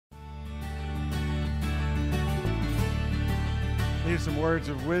Here's some words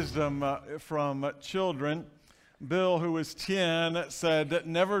of wisdom from children. Bill, who was 10, said,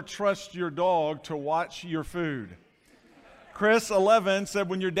 "Never trust your dog to watch your food." Chris, 11, said,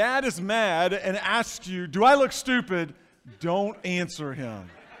 "When your dad is mad and asks you, 'Do I look stupid?' don't answer him."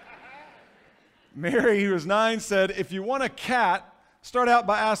 Mary, who was 9, said, "If you want a cat, start out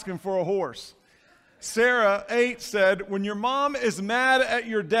by asking for a horse." Sarah, 8, said, "When your mom is mad at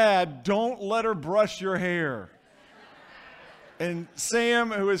your dad, don't let her brush your hair." And Sam,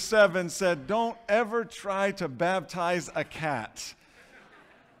 who is 7, said, "Don't ever try to baptize a cat."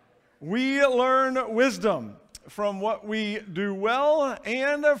 We learn wisdom from what we do well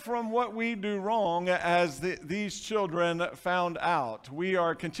and from what we do wrong, as these children found out. We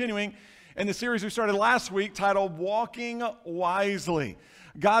are continuing in the series we started last week titled Walking Wisely.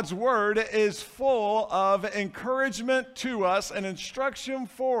 God's Word is full of encouragement to us and instruction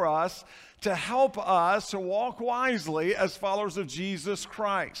for us to help us to walk wisely as followers of Jesus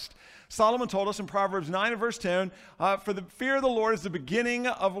Christ. Solomon told us in Proverbs 9 and verse 10, "For the fear of the Lord is the beginning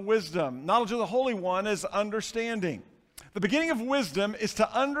of wisdom. Knowledge of the Holy One is understanding." The beginning of wisdom is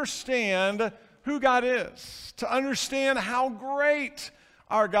to understand who God is, to understand how great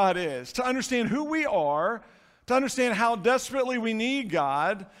our God is, to understand who we are, to understand how desperately we need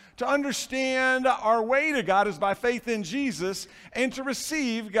God, to understand our way to God is by faith in Jesus, and to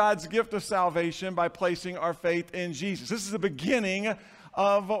receive God's gift of salvation by placing our faith in Jesus. This is the beginning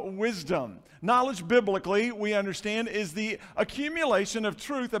of wisdom. Knowledge, biblically, we understand, is the accumulation of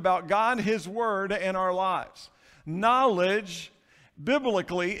truth about God, His Word, and our lives. Knowledge,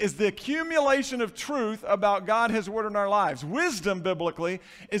 biblically, is the accumulation of truth about God, His Word, and our lives. Wisdom, biblically,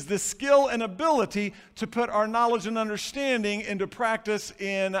 is the skill and ability to put our knowledge and understanding into practice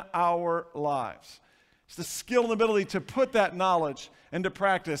in our lives. It's the skill and ability to put that knowledge into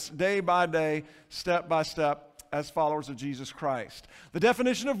practice day by day, step by step, as followers of Jesus Christ. The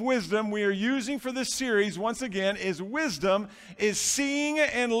definition of wisdom we are using for this series, once again, is wisdom is seeing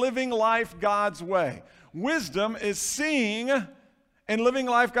and living life God's way. Wisdom is seeing and living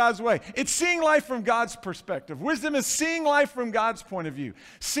life God's way. It's seeing life from God's perspective. Wisdom is seeing life from God's point of view.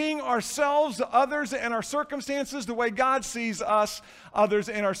 Seeing ourselves, others, and our circumstances the way God sees us, others,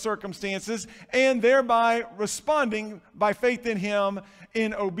 and our circumstances, and thereby responding by faith in Him,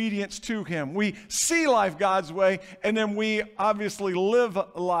 in obedience to Him. We see life God's way, and then we obviously live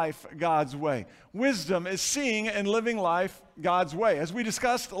life God's way. Wisdom is seeing and living life God's way. As we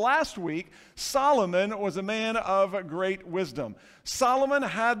discussed last week, Solomon was a man of great wisdom. Solomon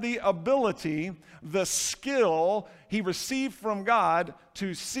had the ability, the skill he received from God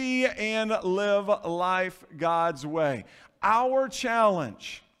to see and live life God's way. Our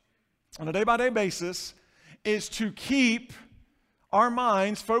challenge on a day-by-day basis is to keep our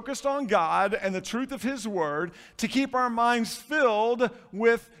minds focused on God and the truth of His Word, to keep our minds filled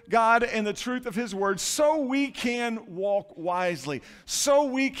with God and the truth of His Word, so we can walk wisely, so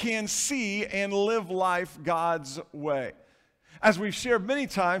we can see and live life God's way. As we've shared many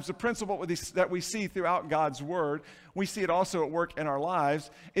times, the principle that we see throughout God's Word, we see it also at work in our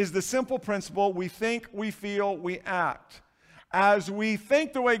lives, is the simple principle: we think, we feel, we act. As we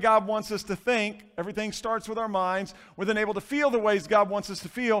think the way God wants us to think, everything starts with our minds. We're then able to feel the ways God wants us to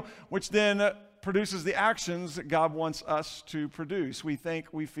feel, which then produces the actions that God wants us to produce. We think,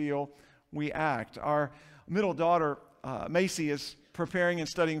 we feel, we act. Our middle daughter, Macy, is preparing and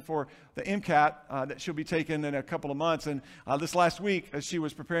studying for the MCAT that she'll be taking in a couple of months. And this last week, as she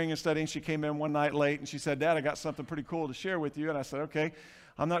was preparing and studying, she came in one night late and she said, "Dad, I got something pretty cool to share with you." And I said, "Okay,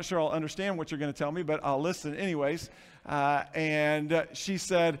 I'm not sure I'll understand what you're going to tell me, but I'll listen anyways." And she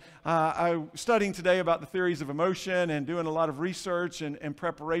said, "I'm studying today about the theories of emotion and doing a lot of research and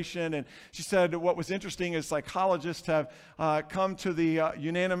preparation." And she said what was interesting is psychologists have come to the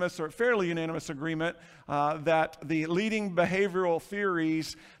unanimous or fairly unanimous agreement that the leading behavioral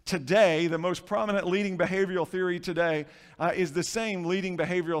theories today, the most prominent leading behavioral theory today, is the same leading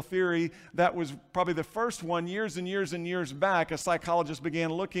behavioral theory that was probably the first one years and years and years back as psychologists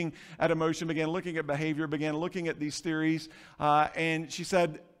began looking at emotion, began looking at behavior, began looking at these theories. And she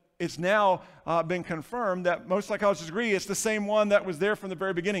said it's now been confirmed that most psychologists agree it's the same one that was there from the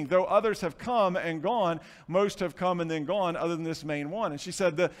very beginning. Though others have come and gone, most have come and then gone other than this main one. And she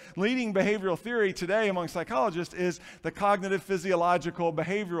said the leading behavioral theory today among psychologists is the cognitive physiological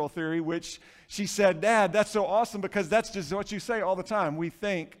behavioral theory, which she said, "Dad, that's so awesome because that's just what you say all the time. We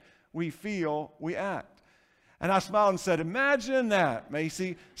think, we feel, we act." And I smiled and said, "Imagine that,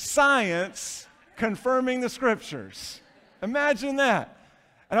 Macy. Science confirming the Scriptures. Imagine that."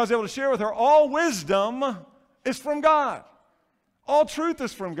 And I was able to share with her, all wisdom is from God. All truth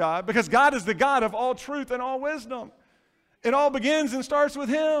is from God because God is the God of all truth and all wisdom. It all begins and starts with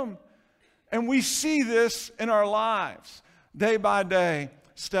Him. And we see this in our lives, day by day,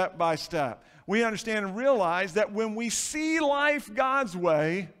 step by step. We understand and realize that when we see life God's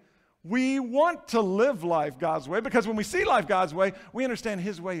way, we want to live life God's way, because when we see life God's way, we understand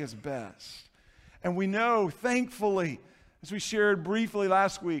His way is best. And we know, thankfully, as we shared briefly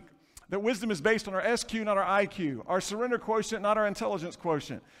last week, that wisdom is based on our SQ, not our IQ, our surrender quotient, not our intelligence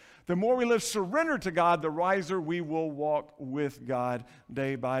quotient. The more we live surrendered to God, the wiser we will walk with God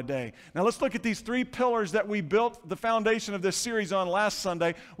day by day. Now let's look at these three pillars that we built the foundation of this series on last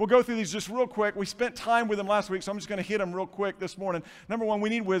Sunday. We'll go through these just real quick. We spent time with them last week, so I'm just going to hit them real quick this morning. Number one, we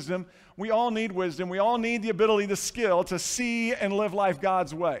need wisdom. We all need wisdom. We all need the ability, the skill to see and live life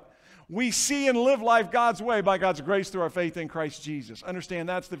God's way. We see and live life God's way by God's grace through our faith in Christ Jesus. Understand,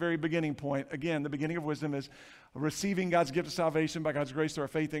 that's the very beginning point. Again, the beginning of wisdom is receiving God's gift of salvation by God's grace through our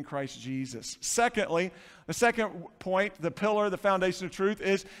faith in Christ Jesus. Secondly, the second point, the pillar, the foundation of truth,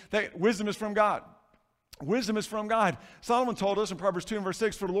 is that wisdom is from God. Wisdom is from God. Solomon told us in Proverbs 2 and verse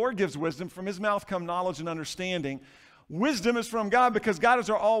 6, "For the Lord gives wisdom, from His mouth come knowledge and understanding." Wisdom is from God because God is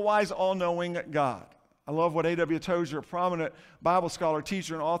our all-wise, all-knowing God. I love what A.W. Tozer, a prominent Bible scholar,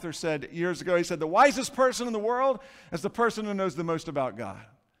 teacher, and author, said years ago. He said, "The wisest person in the world is the person who knows the most about God."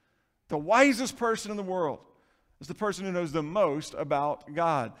 The wisest person in the world is the person who knows the most about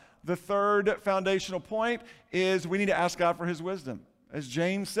God. The third foundational point is we need to ask God for His wisdom. As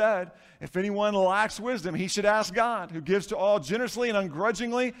James said, if anyone lacks wisdom, he should ask God, who gives to all generously and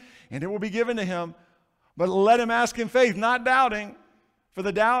ungrudgingly, and it will be given to him. But let him ask in faith, not doubting. For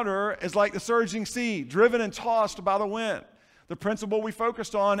the doubter is like the surging sea, driven and tossed by the wind. The principle we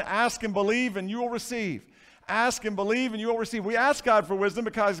focused on, ask and believe and you will receive. Ask and believe and you will receive. We ask God for wisdom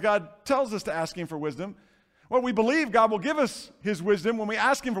because God tells us to ask Him for wisdom. Well, we believe God will give us His wisdom when we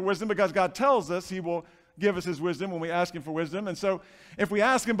ask Him for wisdom because God tells us He will give us His wisdom when we ask Him for wisdom. And so if we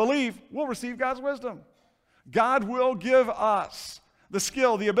ask and believe, we'll receive God's wisdom. God will give us the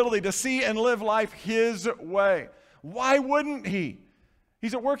skill, the ability to see and live life His way. Why wouldn't He?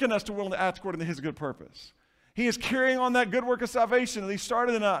 He's at work in us to will and to act according to His good purpose. He is carrying on that good work of salvation that He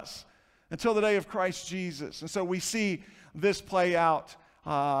started in us until the day of Christ Jesus. And so we see this play out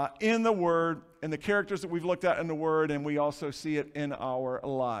in the Word, and the characters that we've looked at in the Word, and we also see it in our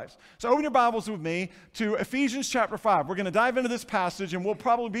lives. So open your Bibles with me to Ephesians chapter 5. We're going to dive into this passage, and we'll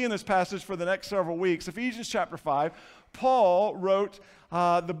probably be in this passage for the next several weeks. Ephesians chapter 5. Paul wrote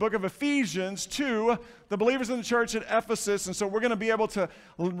the book of Ephesians to the believers in the church at Ephesus. And so we're going to be able to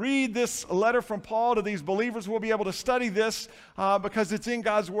read this letter from Paul to these believers. We'll be able to study this because it's in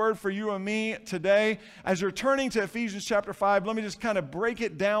God's Word for you and me today. As you're turning to Ephesians chapter 5, let me just kind of break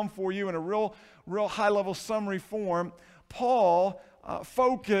it down for you in a real high-level summary form. Paul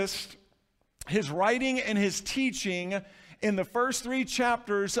focused his writing and his teaching in the first 3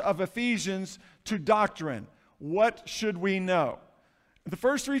 chapters of Ephesians to doctrine. What should we know? The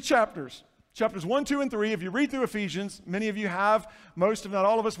first 3 chapters, chapters 1, 2, and 3, if you read through Ephesians, many of you have, most if not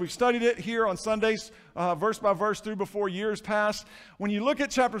all of us, we've studied it here on Sundays, verse by verse through before years past. When you look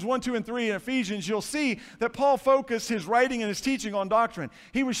at chapters 1, 2, and 3 in Ephesians, you'll see that Paul focused his writing and his teaching on doctrine.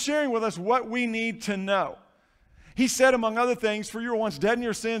 He was sharing with us what we need to know. He said, among other things, "For you were once dead in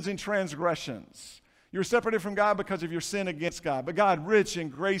your sins and transgressions. You were separated from God because of your sin against God. But God, rich in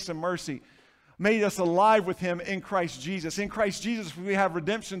grace and mercy, made us alive with Him in Christ Jesus. In Christ Jesus we have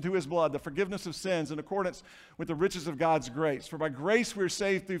redemption through His blood, the forgiveness of sins in accordance with the riches of God's grace. For by grace we are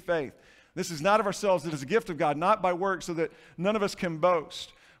saved through faith. This is not of ourselves, it is a gift of God, not by works, so that none of us can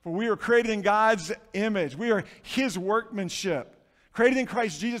boast. For we are created in God's image. We are His workmanship, created in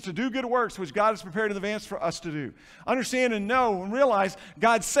Christ Jesus to do good works, which God has prepared in advance for us to do." Understand and know and realize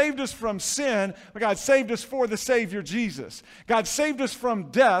God saved us from sin, but God saved us for the Savior Jesus. God saved us from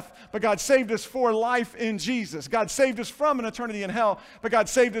death, but God saved us for life in Jesus. God saved us from an eternity in hell, but God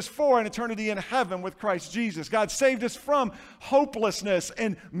saved us for an eternity in heaven with Christ Jesus. God saved us from hopelessness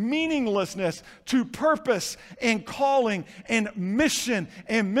and meaninglessness to purpose and calling and mission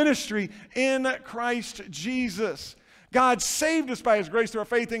and ministry in Christ Jesus. God saved us by His grace through our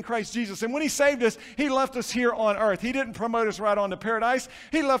faith in Christ Jesus. And when He saved us, He left us here on earth. He didn't promote us right on to paradise.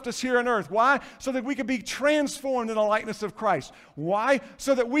 He left us here on earth. Why? So that we could be transformed in the likeness of Christ. Why?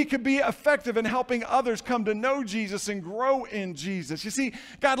 So that we could be effective in helping others come to know Jesus and grow in Jesus. You see,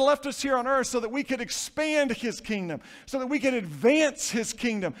 God left us here on earth so that we could expand His kingdom, so that we could advance His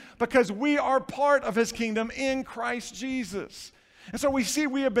kingdom, because we are part of His kingdom in Christ Jesus. And so we see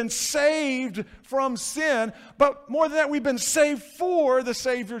we have been saved from sin, but more than that, we've been saved for the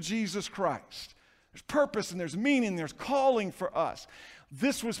Savior Jesus Christ. There's purpose and there's meaning, there's calling for us.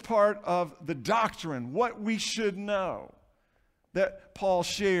 This was part of the doctrine, what we should know. that Paul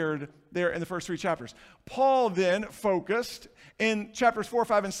shared there in the first 3 chapters. Paul then focused in chapters 4,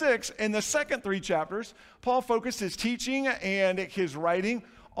 5, and 6. In the second 3 chapters, Paul focused his teaching and his writing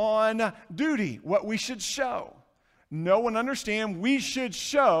on duty, what we should show. Know and understand we should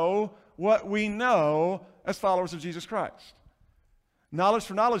show what we know as followers of Jesus Christ. Knowledge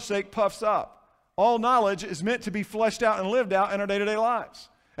for knowledge's sake puffs up. All knowledge is meant to be fleshed out and lived out in our day-to-day lives.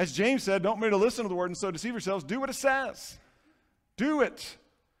 As James said, don't merely listen to the word and so deceive yourselves. Do what it says. Do it.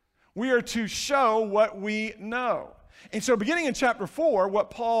 We are to show what we know. And so beginning in chapter 4, what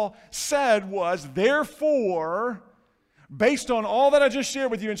Paul said was, therefore, based on all that I just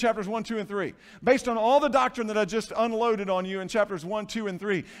shared with you in chapters 1, 2, and 3, based on all the doctrine that I just unloaded on you in chapters 1, 2, and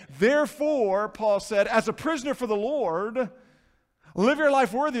 3, therefore, Paul said, as a prisoner for the Lord, live your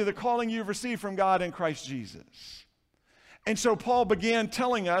life worthy of the calling you've received from God in Christ Jesus. And so Paul began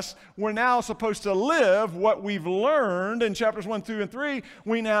telling us we're now supposed to live what we've learned in chapters 1, 2, and 3.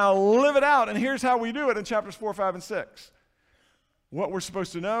 We now live it out. And here's how we do it in chapters 4, 5, and 6. What we're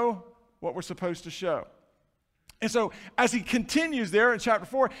supposed to know, what we're supposed to show. And so as he continues there in chapter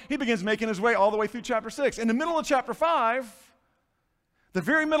 4, he begins making his way all the way through chapter 6. In the middle of chapter 5, the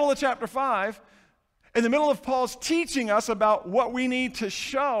very middle of chapter 5, in the middle of Paul's teaching us about what we need to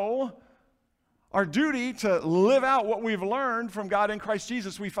show, our duty to live out what we've learned from God in Christ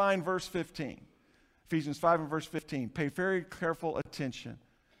Jesus, we find verse 15. Ephesians 5 and verse 15. Pay very careful attention.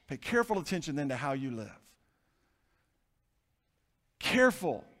 Pay careful attention then to how you live.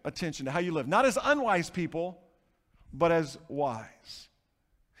 Careful attention to how you live. Not as unwise people, but as wise.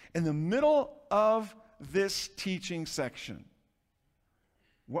 In the middle of this teaching section,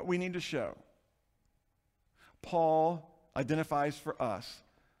 what we need to show, Paul identifies for us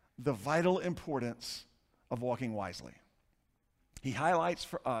the vital importance of walking wisely. He highlights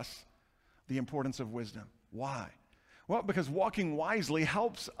for us the importance of wisdom. Why? Well, because walking wisely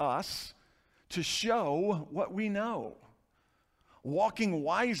helps us to show what we know. Walking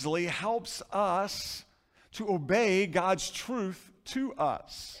wisely helps us to obey God's truth to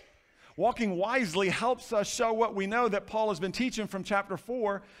us. Walking wisely helps us show what we know that Paul has been teaching from chapter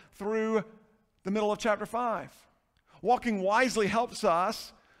 4 through the middle of chapter 5. Walking wisely helps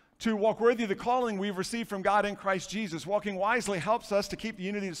us to walk worthy of the calling we've received from God in Christ Jesus. Walking wisely helps us to keep the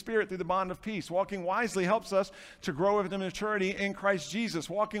unity of the Spirit through the bond of peace. Walking wisely helps us to grow into maturity in Christ Jesus.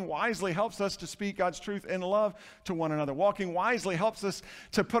 Walking wisely helps us to speak God's truth in love to one another. Walking wisely helps us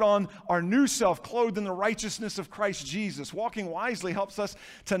to put on our new self, clothed in the righteousness of Christ Jesus. Walking wisely helps us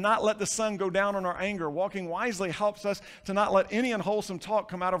to not let the sun go down on our anger. Walking wisely helps us to not let any unwholesome talk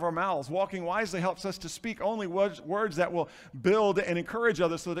come out of our mouths. Walking wisely helps us to speak only words that will build and encourage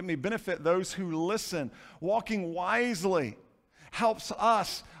others so that it may benefit those who listen. Walking wisely helps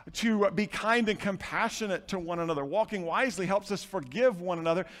us to be kind and compassionate to one another. Walking wisely helps us forgive one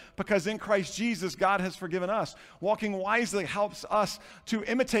another because in Christ Jesus, God has forgiven us. Walking wisely helps us to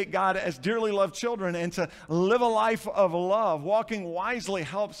imitate God as dearly loved children and to live a life of love. Walking wisely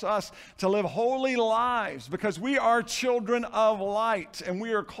helps us to live holy lives because we are children of light and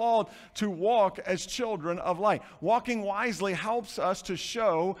we are called to walk as children of light. Walking wisely helps us to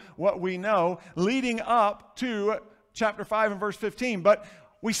show what we know, leading up to chapter 5 and verse 15. But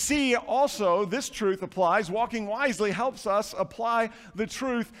we see also this truth applies. Walking wisely helps us apply the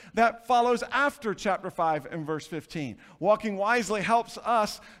truth that follows after chapter 5 and verse 15. Walking wisely helps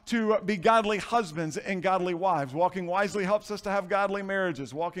us to be godly husbands and godly wives. Walking wisely helps us to have godly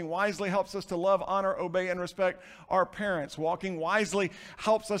marriages. Walking wisely helps us to love, honor, obey, and respect our parents. Walking wisely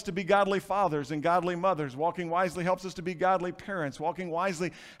helps us to be godly fathers and godly mothers. Walking wisely helps us to be godly parents. Walking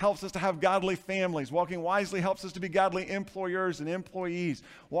wisely helps us to have godly families. Walking wisely helps us to be godly employers and employees.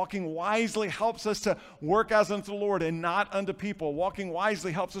 Walking wisely helps us to work as unto the Lord and not unto people. Walking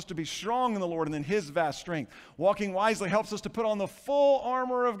wisely helps us to be strong in the Lord and in His vast strength. Walking wisely helps us to put on the full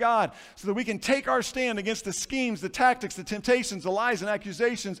armor of God so that we can take our stand against the schemes, the tactics, the temptations, the lies, and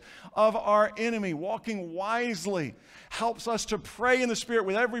accusations of our enemy. Walking wisely helps us to pray in the Spirit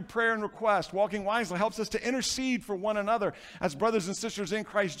with every prayer and request. Walking wisely helps us to intercede for one another as brothers and sisters in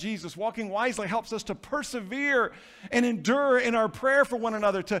Christ Jesus. Walking wisely helps us to persevere and endure in our prayer for one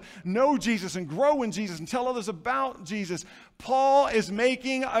another, to know Jesus and grow in Jesus and tell others about Jesus. Paul is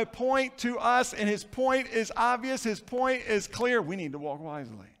making a point to us, and his point is obvious. His point is clear. We need to walk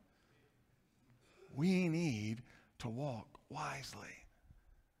wisely. We need to walk wisely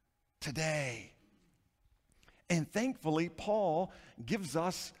today. And thankfully, Paul gives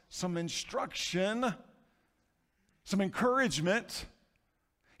us some instruction, some encouragement.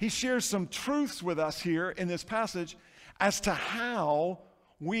 He shares some truths with us here in this passage as to how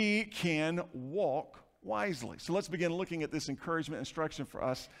we can walk wisely. So let's begin looking at this encouragement instruction for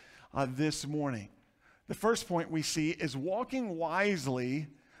us this morning. The first point we see is walking wisely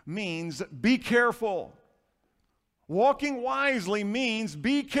means be careful. Walking wisely means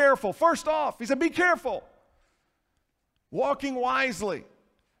be careful. First off, he said be careful. Walking wisely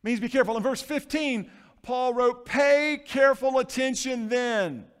means be careful. In verse 15, Paul wrote, pay careful attention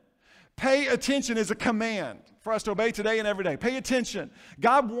then. Pay attention is a command for us to obey today and every day. Pay attention.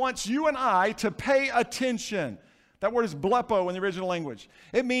 God wants you and I to pay attention. That word is blepo in the original language.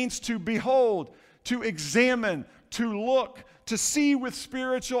 It means to behold, to examine, to look, to see with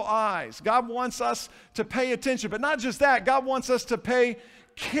spiritual eyes. God wants us to pay attention. But not just that, God wants us to pay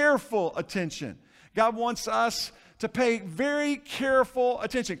careful attention. God wants us to pay very careful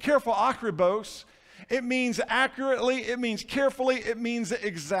attention. Careful akribos. It means accurately, it means carefully, it means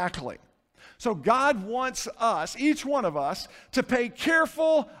exactly. So God wants us, each one of us, to pay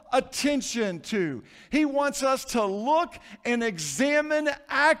careful attention to. He wants us to look and examine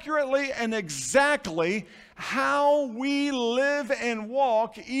accurately and exactly how we live and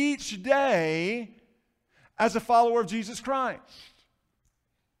walk each day as a follower of Jesus Christ.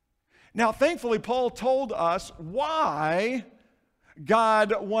 Now, thankfully, Paul told us why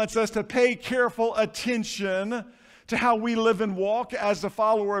God wants us to pay careful attention to how we live and walk as a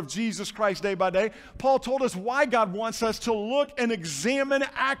follower of Jesus Christ day by day. Paul told us why God wants us to look and examine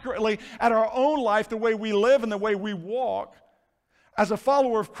accurately at our own life, the way we live and the way we walk as a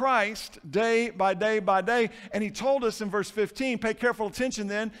follower of Christ day by day by day. And he told us in verse 15, pay careful attention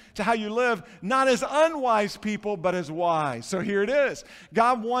then to how you live, not as unwise people, but as wise. So here it is.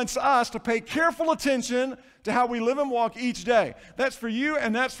 God wants us to pay careful attention to how we live and walk each day. That's for you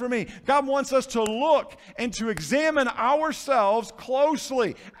and that's for me. God wants us to look and to examine ourselves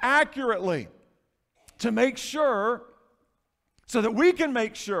closely, accurately, to make sure, so that we can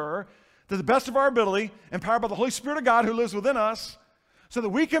make sure to the best of our ability, empowered by the Holy Spirit of God who lives within us, so that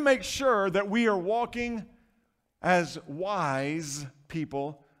we can make sure that we are walking as wise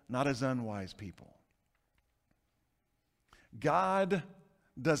people, not as unwise people. God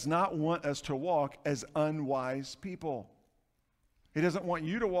does not want us to walk as unwise people. He doesn't want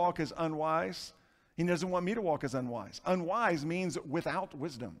you to walk as unwise. He doesn't want me to walk as unwise. Unwise means without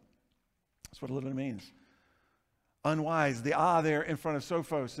wisdom. That's what it literally means. Unwise, the there in front of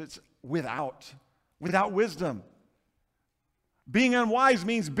sophos, it's without wisdom. Being unwise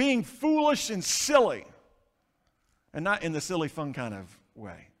means being foolish and silly, and not in the silly fun kind of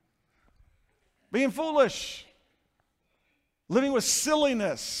way. Being foolish, living with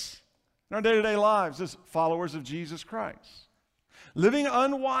silliness in our day-to-day lives as followers of Jesus Christ. Living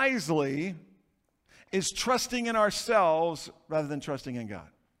unwisely is trusting in ourselves rather than trusting in God.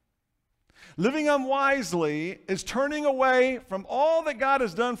 Living unwisely is turning away from all that God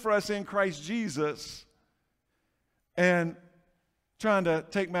has done for us in Christ Jesus and trying to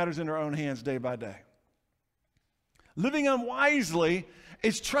take matters into our own hands day by day. Living unwisely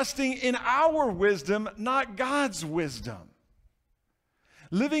is trusting in our wisdom, not God's wisdom.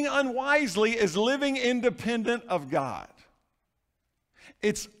 Living unwisely is living independent of God.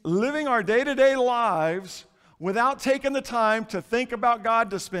 It's living our day-to-day lives without taking the time to think about God,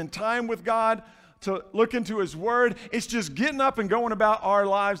 to spend time with God, to look into His Word. It's just getting up and going about our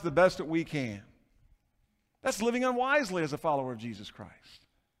lives the best that we can. That's living unwisely as a follower of Jesus Christ.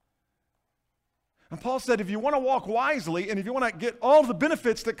 And Paul said, if you want to walk wisely, and if you want to get all the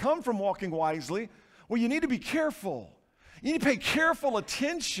benefits that come from walking wisely, well, you need to be careful. You need to pay careful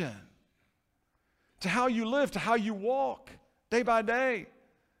attention to how you live, to how you walk day by day,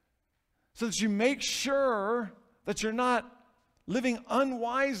 so that you make sure that you're not living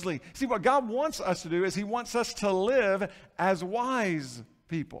unwisely. See, what God wants us to do is He wants us to live as wise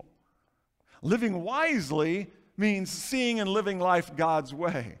people. Living wisely means seeing and living life God's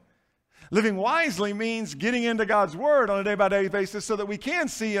way. Living wisely means getting into God's Word on a day-by-day basis so that we can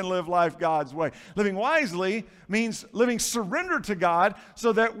see and live life God's way. Living wisely means living surrendered to God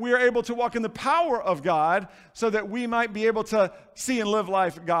so that we're able to walk in the power of God so that we might be able to see and live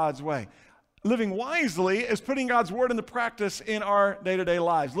life God's way. Living wisely is putting God's Word into practice in our day-to-day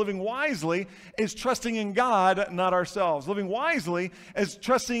lives. Living wisely is trusting in God, not ourselves. Living wisely is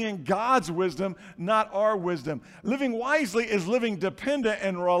trusting in God's wisdom, not our wisdom. Living wisely is living dependent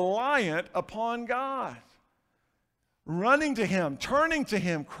and reliant upon God. Running to Him, turning to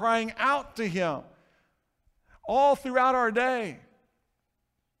Him, crying out to Him all throughout our day.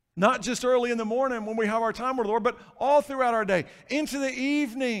 Not just early in the morning when we have our time with the Lord, but all throughout our day, into the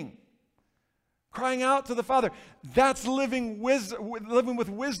evening. Crying out to the Father. That's living with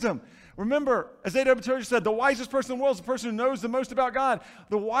wisdom. Remember, as A.W. Tozer said, the wisest person in the world is the person who knows the most about God.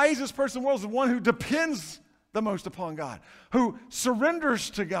 The wisest person in the world is the one who depends the most upon God, who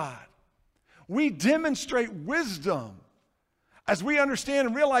surrenders to God. We demonstrate wisdom as we understand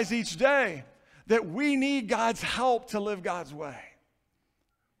and realize each day that we need God's help to live God's way.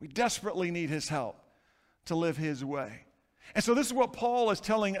 We desperately need his help to live his way. And so this is what Paul is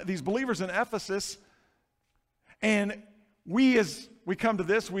telling these believers in Ephesus. And as we come to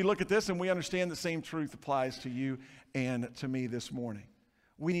this, we look at this and we understand the same truth applies to you and to me this morning.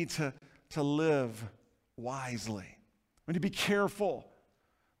 We need to live wisely. We need to be careful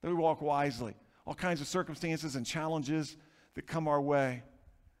that we walk wisely. All kinds of circumstances and challenges that come our way.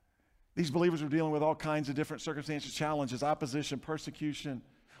 These believers are dealing with all kinds of different circumstances, challenges, opposition, persecution.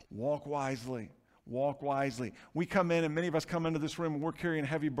 Walk wisely. Walk wisely. We come in, and many of us come into this room, and we're carrying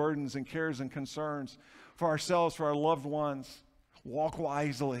heavy burdens and cares and concerns for ourselves, for our loved ones. Walk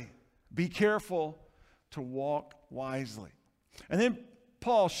wisely. Be careful to walk wisely. And then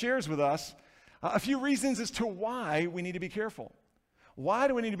Paul shares with us a few reasons as to why we need to be careful. Why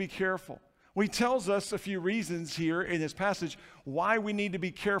do we need to be careful? Well, he tells us a few reasons here in this passage why we need to be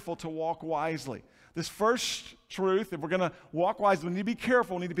careful to walk wisely. This first truth, if we're going to walk wisely, we need to be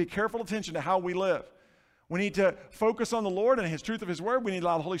careful. We need to pay careful attention to how we live. We need to focus on the Lord and his truth of his word. We need to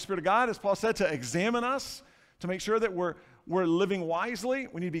allow the Holy Spirit of God, as Paul said, to examine us, to make sure that we're living wisely.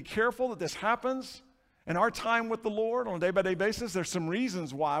 We need to be careful that this happens. In our time with the Lord on a day-by-day basis, there's some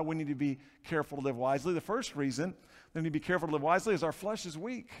reasons why we need to be careful to live wisely. The first reason we need to be careful to live wisely is our flesh is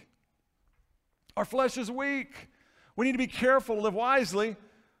weak. Our flesh is weak. We need to be careful to live wisely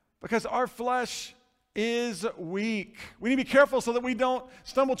because our flesh is weak. We need to be careful so that we don't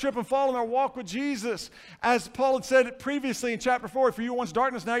stumble, trip, and fall in our walk with Jesus. As Paul had said previously in chapter 4, for you once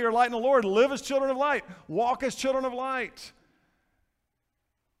darkness, now you're light in the Lord. Live as children of light. Walk as children of light.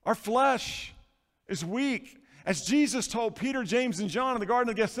 Our flesh is weak. As Jesus told Peter, James, and John in the Garden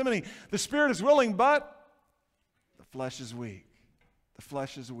of Gethsemane, the spirit is willing, but the flesh is weak. The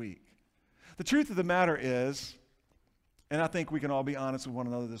flesh is weak. The truth of the matter is, and I think we can all be honest with one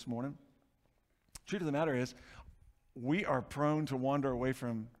another this morning, the truth of the matter is, we are prone to wander away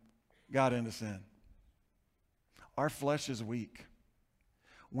from God into sin. Our flesh is weak.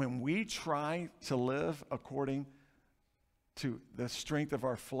 When we try to live according to the strength of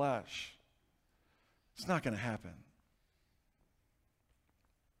our flesh, it's not going to happen.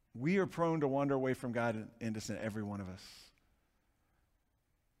 We are prone to wander away from God into sin, every one of us.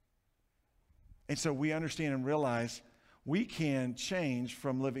 And so we understand and realize we can change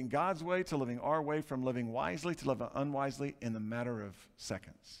from living God's way to living our way, from living wisely to living unwisely in the matter of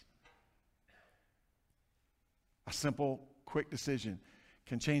seconds. A simple, quick decision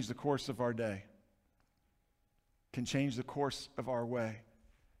can change the course of our day, can change the course of our way.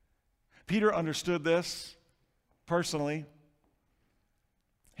 Peter understood this personally.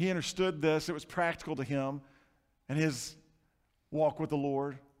 He understood this. It was practical to him and his walk with the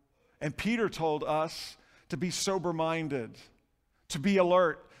Lord. And Peter told us to be sober-minded, to be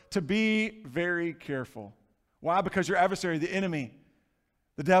alert, to be very careful. Why? Because your adversary, the enemy,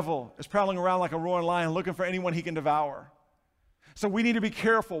 the devil, is prowling around like a roaring lion looking for anyone he can devour. So we need to be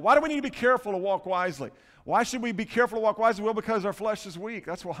careful. Why do we need to be careful to walk wisely? Why should we be careful to walk wisely? Well, because our flesh is weak.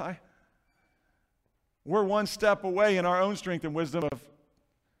 That's why. We're one step away in our own strength and wisdom of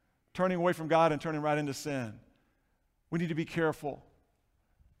turning away from God and turning right into sin. We need to be careful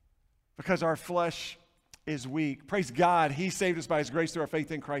because our flesh is weak. Praise God, he saved us by his grace through our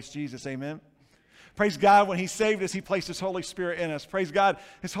faith in Christ Jesus. Amen. Praise God, when he saved us, he placed his Holy Spirit in us. Praise God,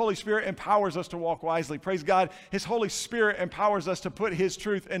 his Holy Spirit empowers us to walk wisely. Praise God, his Holy Spirit empowers us to put his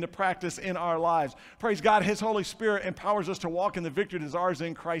truth into practice in our lives. Praise God, his Holy Spirit empowers us to walk in the victory that is ours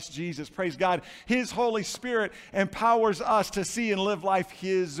in Christ Jesus. Praise God, his Holy Spirit empowers us to see and live life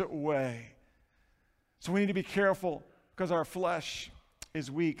his way. So we need to be careful because our flesh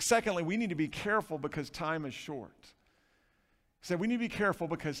is weak. Secondly, we need to be careful because time is short. He said we need to be careful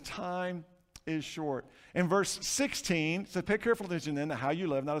because time is short. In verse 16, it says, pay careful attention then to how you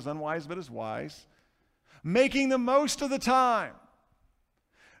live, not as unwise but as wise, making the most of the time.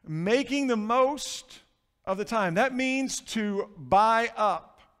 Making the most of the time. That means to buy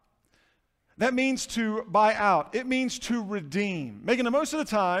up. That means to buy out. It means to redeem. Making the most of the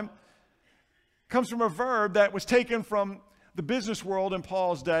time comes from a verb that was taken from the business world in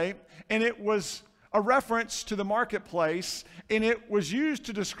Paul's day, and it was a reference to the marketplace, and it was used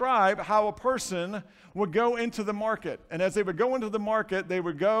to describe how a person would go into the market. And as they would go into the market, they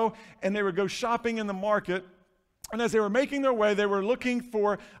would go shopping in the market And as they were making their way, they were looking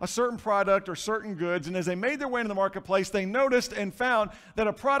for a certain product or certain goods. And as they made their way into the marketplace, they noticed and found that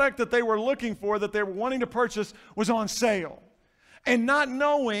a product that they were looking for, that they were wanting to purchase, was on sale. And not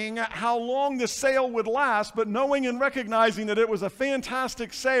knowing how long the sale would last, but knowing and recognizing that it was a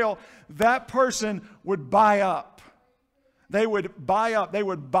fantastic sale, that person would buy up. They would buy up. They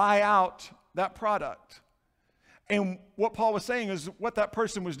would buy out that product. And what Paul was saying is what that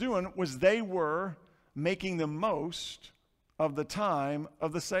person was doing was they were making the most of the time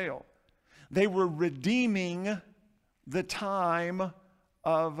of the sale. They were redeeming the time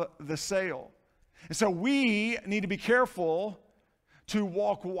of the sale. And so we need to be careful to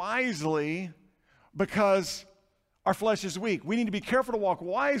walk wisely because our flesh is weak. We need to be careful to walk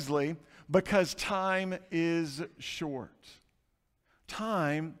wisely because time is short.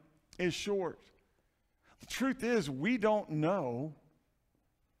 Time is short. The truth is, we don't know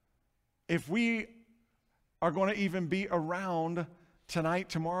if we are going to even be around tonight,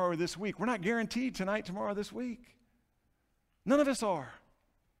 tomorrow, or this week. We're not guaranteed tonight, tomorrow, or this week. None of us are.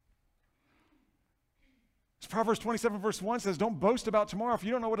 As Proverbs 27 verse 1 says, don't boast about tomorrow if you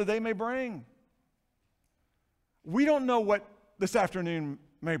don't know what a day may bring. We don't know what this afternoon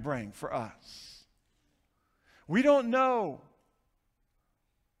may bring for us. We don't know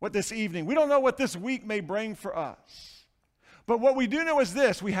what this evening, we don't know what this week may bring for us. But what we do know is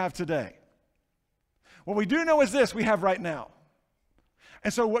this, we have today. What we do know is this, we have right now.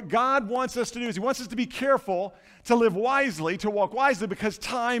 And so what God wants us to do is he wants us to be careful, to live wisely, to walk wisely, because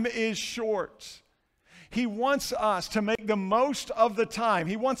time is short. He wants us to make the most of the time.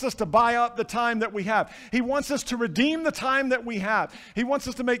 He wants us to buy up the time that we have. He wants us to redeem the time that we have. He wants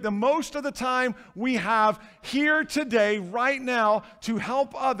us to make the most of the time we have here today, right now, to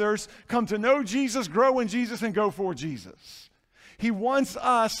help others come to know Jesus, grow in Jesus, and go for Jesus. He wants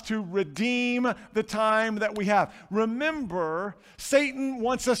us to redeem the time that we have. Remember, Satan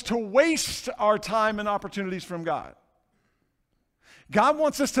wants us to waste our time and opportunities from God. God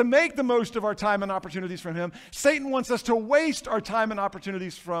wants us to make the most of our time and opportunities from him. Satan wants us to waste our time and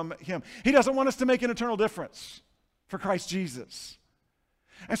opportunities from him. He doesn't want us to make an eternal difference for Christ Jesus.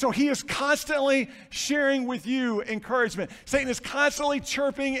 And so he is constantly sharing with you encouragement. Satan is constantly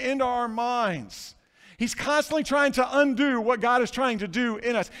chirping into our minds. He's constantly trying to undo what God is trying to do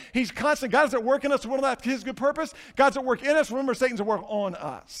in us. God is at work in us to will out his good purpose. God's at work in us. Remember, Satan's at work on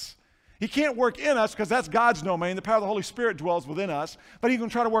us. He can't work in us because that's God's domain. The power of the Holy Spirit dwells within us, but he can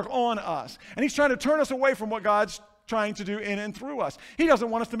try to work on us. And he's trying to turn us away from what God's trying to do in and through us. He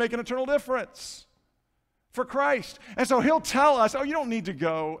doesn't want us to make an eternal difference for Christ. And so he'll tell us, oh, you don't need to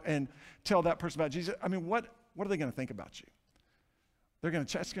go and tell that person about Jesus. I mean, what are they going to think about you?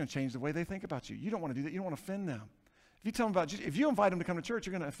 It's going to change the way they think about you. You don't want to do that. You don't want to offend them. If you tell them about Jesus, if you invite them to come to church,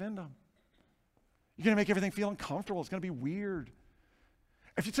 you're going to offend them. You're going to make everything feel uncomfortable. It's going to be weird.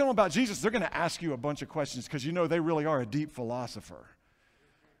 If you tell them about Jesus, they're going to ask you a bunch of questions because you know they really are a deep philosopher.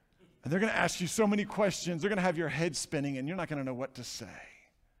 And they're going to ask you so many questions. They're going to have your head spinning and you're not going to know what to say.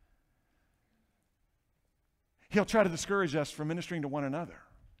 He'll try to discourage us from ministering to one another.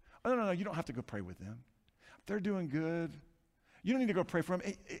 Oh, no, you don't have to go pray with them. They're doing good. You don't need to go pray for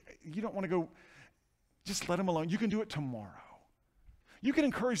them. You don't want to go, just let them alone. You can do it tomorrow. You can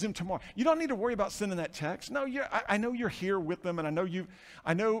encourage them tomorrow. You don't need to worry about sending that text. No, I know you're here with them, and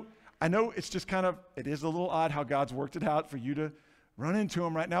I know it's just kind of, it is a little odd how God's worked it out for you to run into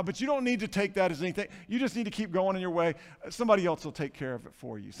them right now, but you don't need to take that as anything. You just need to keep going in your way. Somebody else will take care of it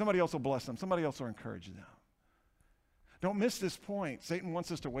for you. Somebody else will bless them. Somebody else will encourage them. Don't miss this point. Satan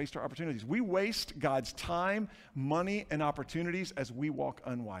wants us to waste our opportunities. We waste God's time, money, and opportunities as we walk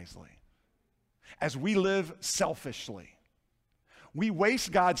unwisely, as we live selfishly. We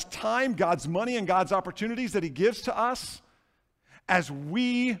waste God's time, God's money, and God's opportunities that he gives to us as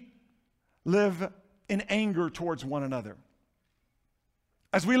we live in anger towards one another,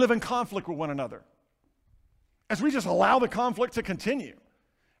 as we live in conflict with one another, as we just allow the conflict to continue.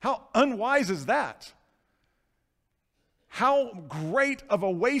 How unwise is that? How great of a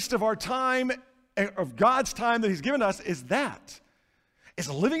waste of our time, of God's time that he's given us is that? Is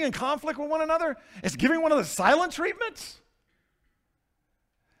living in conflict with one another? Is giving one of the silent treatments?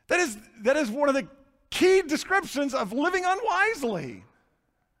 That is one of the key descriptions of living unwisely.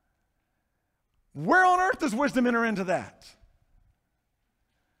 Where on earth does wisdom enter into that?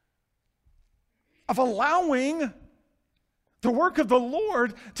 Of allowing the work of the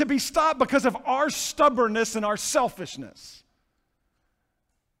Lord to be stopped because of our stubbornness and our selfishness.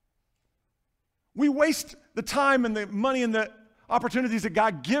 We waste the time and the money and the opportunities that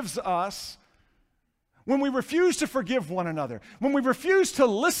God gives us when we refuse to forgive one another, when we refuse to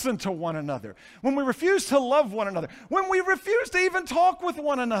listen to one another, when we refuse to love one another, when we refuse to even talk with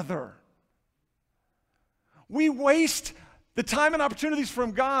one another. We waste the time and opportunities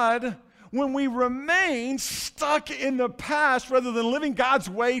from God when we remain stuck in the past rather than living God's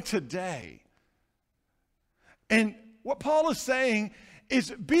way today. And what Paul is saying is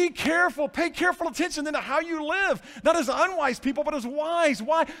be careful, pay careful attention then to how you live, not as unwise people, but as wise.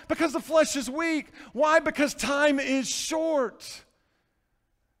 Why? Because the flesh is weak. Why? Because time is short.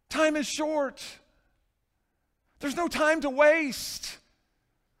 Time is short. There's no time to waste.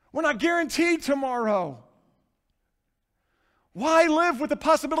 We're not guaranteed tomorrow. Why live with the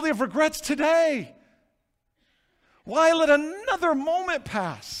possibility of regrets today? Why let another moment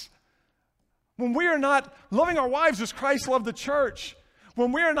pass when we are not loving our wives as Christ loved the church?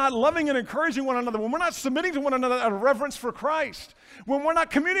 When we are not loving and encouraging one another, when we're not submitting to one another out of reverence for Christ, when we're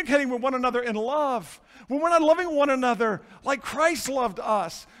not communicating with one another in love, when we're not loving one another like Christ loved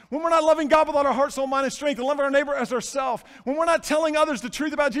us, when we're not loving God with all our heart, soul, mind, and strength, and loving our neighbor as ourselves, when we're not telling others the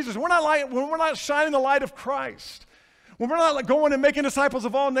truth about Jesus, when we're not shining the light of Christ, when we're not going and making disciples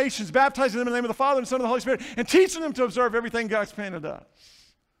of all nations, baptizing them in the name of the Father and Son and the Holy Spirit, and teaching them to observe everything God's commanded us.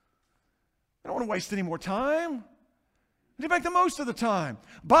 I don't want to waste any more time. You make the most of the time.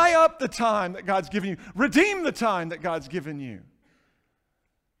 Buy up the time that God's given you. Redeem the time that God's given you.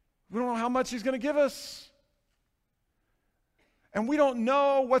 We don't know how much He's going to give us. And we don't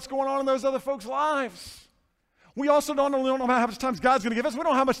know what's going on in those other folks' lives. We also don't know how much time God's going to give us. We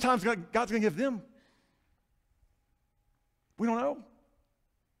don't know how much time God's going to give them. We don't know.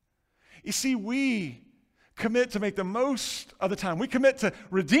 You see, we commit to make the most of the time. We commit to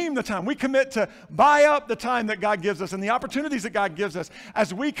redeem the time. We commit to buy up the time that God gives us and the opportunities that God gives us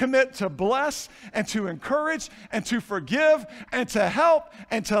as we commit to bless and to encourage and to forgive and to help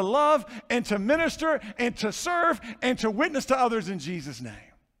and to love and to minister and to serve and to witness to others in Jesus' name.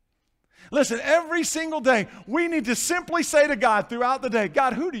 Listen, every single day, we need to simply say to God throughout the day,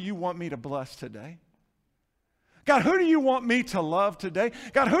 God, who do you want me to bless today? God, who do you want me to love today?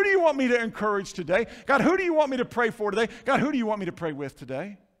 God, who do you want me to encourage today? God, who do you want me to pray for today? God, who do you want me to pray with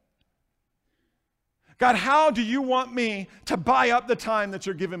today? God, how do you want me to buy up the time that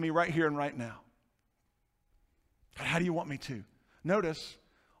you're giving me right here and right now? God, how do you want me to? Notice,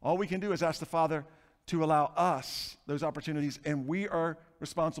 all we can do is ask the Father to allow us those opportunities, and we are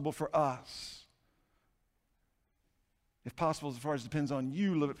responsible for us. If possible, as far as it depends on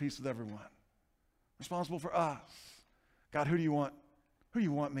you, live at peace with everyone. Responsible for us. God, who do you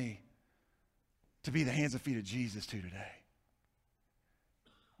want me to be the hands and feet of Jesus to today?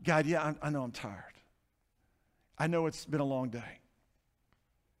 God, yeah, I know I'm tired. I know it's been a long day.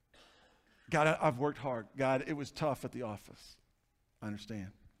 God, I've worked hard. God, it was tough at the office. I understand.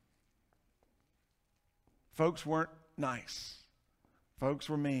 Folks weren't nice. Folks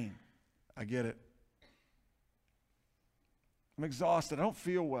were mean. I get it. I'm exhausted. I don't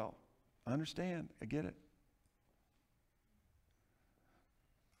feel well. I understand. I get it.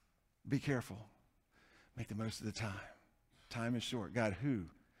 Be careful. Make the most of the time. Time is short. God, who?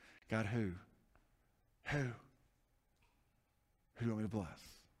 God, who? Who? Who do you want me to bless?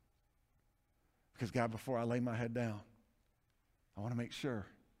 Because, God, before I lay my head down, I want to make sure,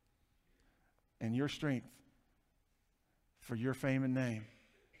 in your strength, for your fame and name,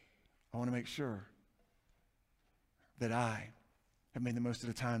 I want to make sure that I have made the most of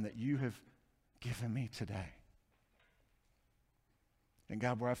the time that you have given me today. And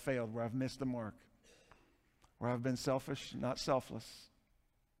God, where I've failed, where I've missed the mark, where I've been selfish, not selfless,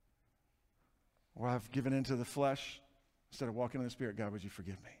 where I've given into the flesh instead of walking in the Spirit, God, would you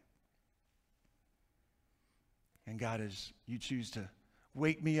forgive me? And God, as you choose to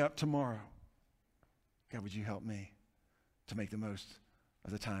wake me up tomorrow, God, would you help me to make the most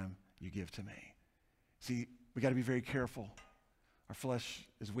of the time you give to me? See, we got to be very careful. Our flesh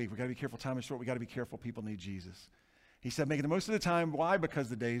is weak. We got to be careful. Time is short. We got to be careful. People need Jesus. He said, making the most of the time. Why? Because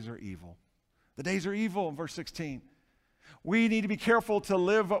the days are evil. The days are evil in verse 16. We need to be careful to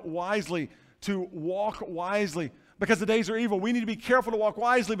live wisely, to walk wisely, because the days are evil. We need to be careful to walk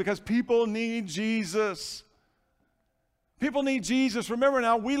wisely because people need Jesus. People need Jesus. Remember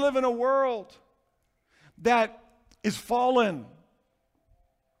now, we live in a world that is fallen.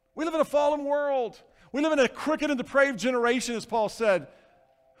 We live in a fallen world. We live in a crooked and depraved generation, as Paul said.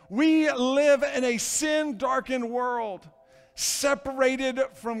 We live in a sin-darkened world, separated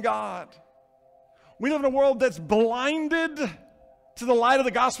from God. We live in a world that's blinded to the light of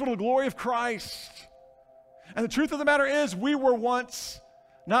the gospel and the glory of Christ. And the truth of the matter is, we were once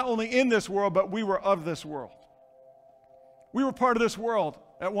not only in this world, but we were of this world. We were part of this world.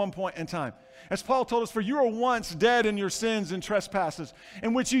 at one point in time. As Paul told us, for you were once dead in your sins and trespasses,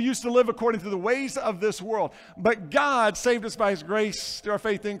 in which you used to live according to the ways of this world. But God saved us by his grace through our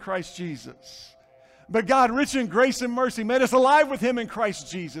faith in Christ Jesus. But God, rich in grace and mercy, made us alive with him in Christ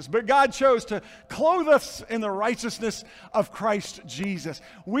Jesus. But God chose to clothe us in the righteousness of Christ Jesus.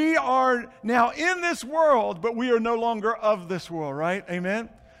 We are now in this world, but we are no longer of this world, right? Amen?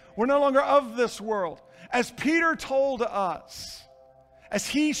 We're no longer of this world. As Peter told us, as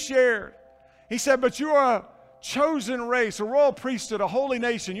he shared, he said, but you are a chosen race, a royal priesthood, a holy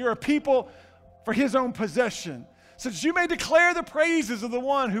nation. You're a people for his own possession, so that you may declare the praises of the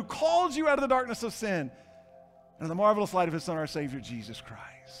one who called you out of the darkness of sin and the marvelous light of his Son, our Savior, Jesus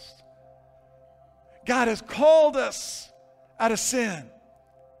Christ. God has called us out of sin.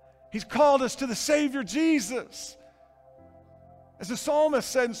 He's called us to the Savior, Jesus. As the psalmist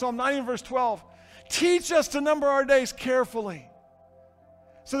said in Psalm 90, verse 12, teach us to number our days carefully,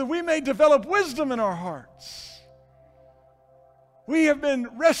 so that we may develop wisdom in our hearts. We have been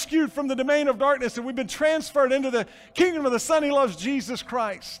rescued from the domain of darkness, and we've been transferred into the kingdom of the Son he loves, Jesus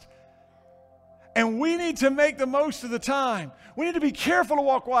Christ. And we need to make the most of the time. We need to be careful to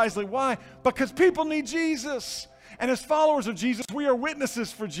walk wisely. Why? Because people need Jesus. And as followers of Jesus, we are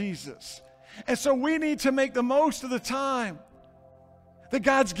witnesses for Jesus. And so we need to make the most of the time that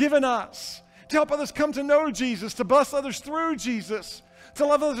God's given us to help others come to know Jesus, to bless others through Jesus, to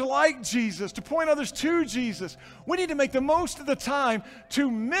love others like Jesus, to point others to Jesus. We need to make the most of the time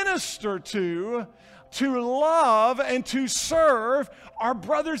to minister to love, and to serve our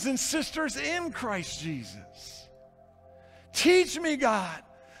brothers and sisters in Christ Jesus. Teach me, God,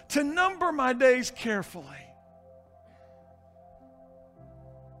 to number my days carefully.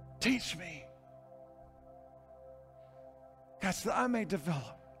 Teach me, God, so that I may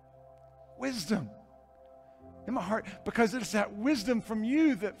develop wisdom in my heart, because it's that wisdom from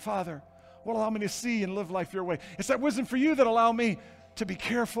you that, Father, will allow me to see and live life your way. It's that wisdom for you that allow me to be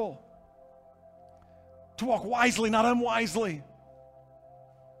careful, to walk wisely, not unwisely,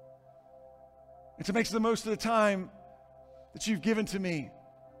 and to make the most of the time that you've given to me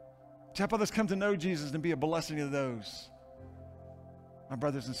to help others come to know Jesus and be a blessing to those, my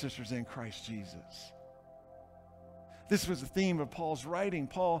brothers and sisters in Christ Jesus. This was the theme of Paul's writing.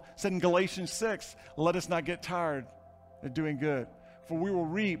 Paul said in Galatians 6, let us not get tired of doing good, for we will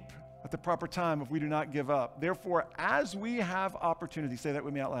reap at the proper time if we do not give up. Therefore, as we have opportunity, say that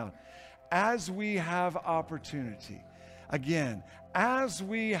with me out loud, as we have opportunity, again, as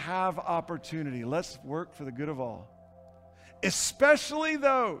we have opportunity, let's work for the good of all, especially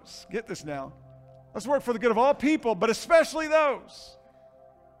those, get this now, let's work for the good of all people, but especially those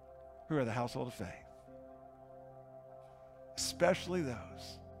who are the household of faith. Especially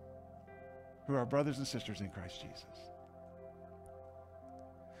those who are brothers and sisters in Christ Jesus.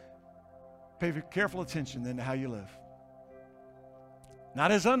 Pay careful attention then to how you live.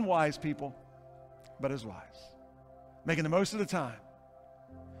 Not as unwise people, but as wise. Making the most of the time,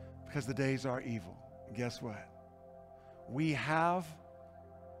 because the days are evil. And guess what? We have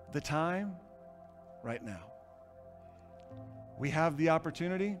the time right now. We have the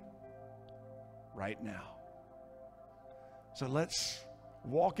opportunity right now. So let's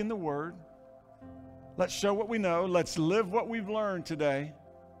walk in the Word. Let's show what we know. Let's live what we've learned today.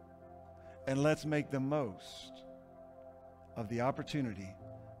 And let's make the most of the opportunity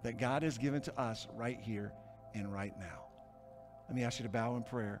that God has given to us right here and right now. Let me ask you to bow in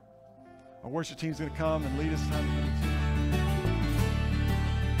prayer. Our worship team is going to come and lead us in time.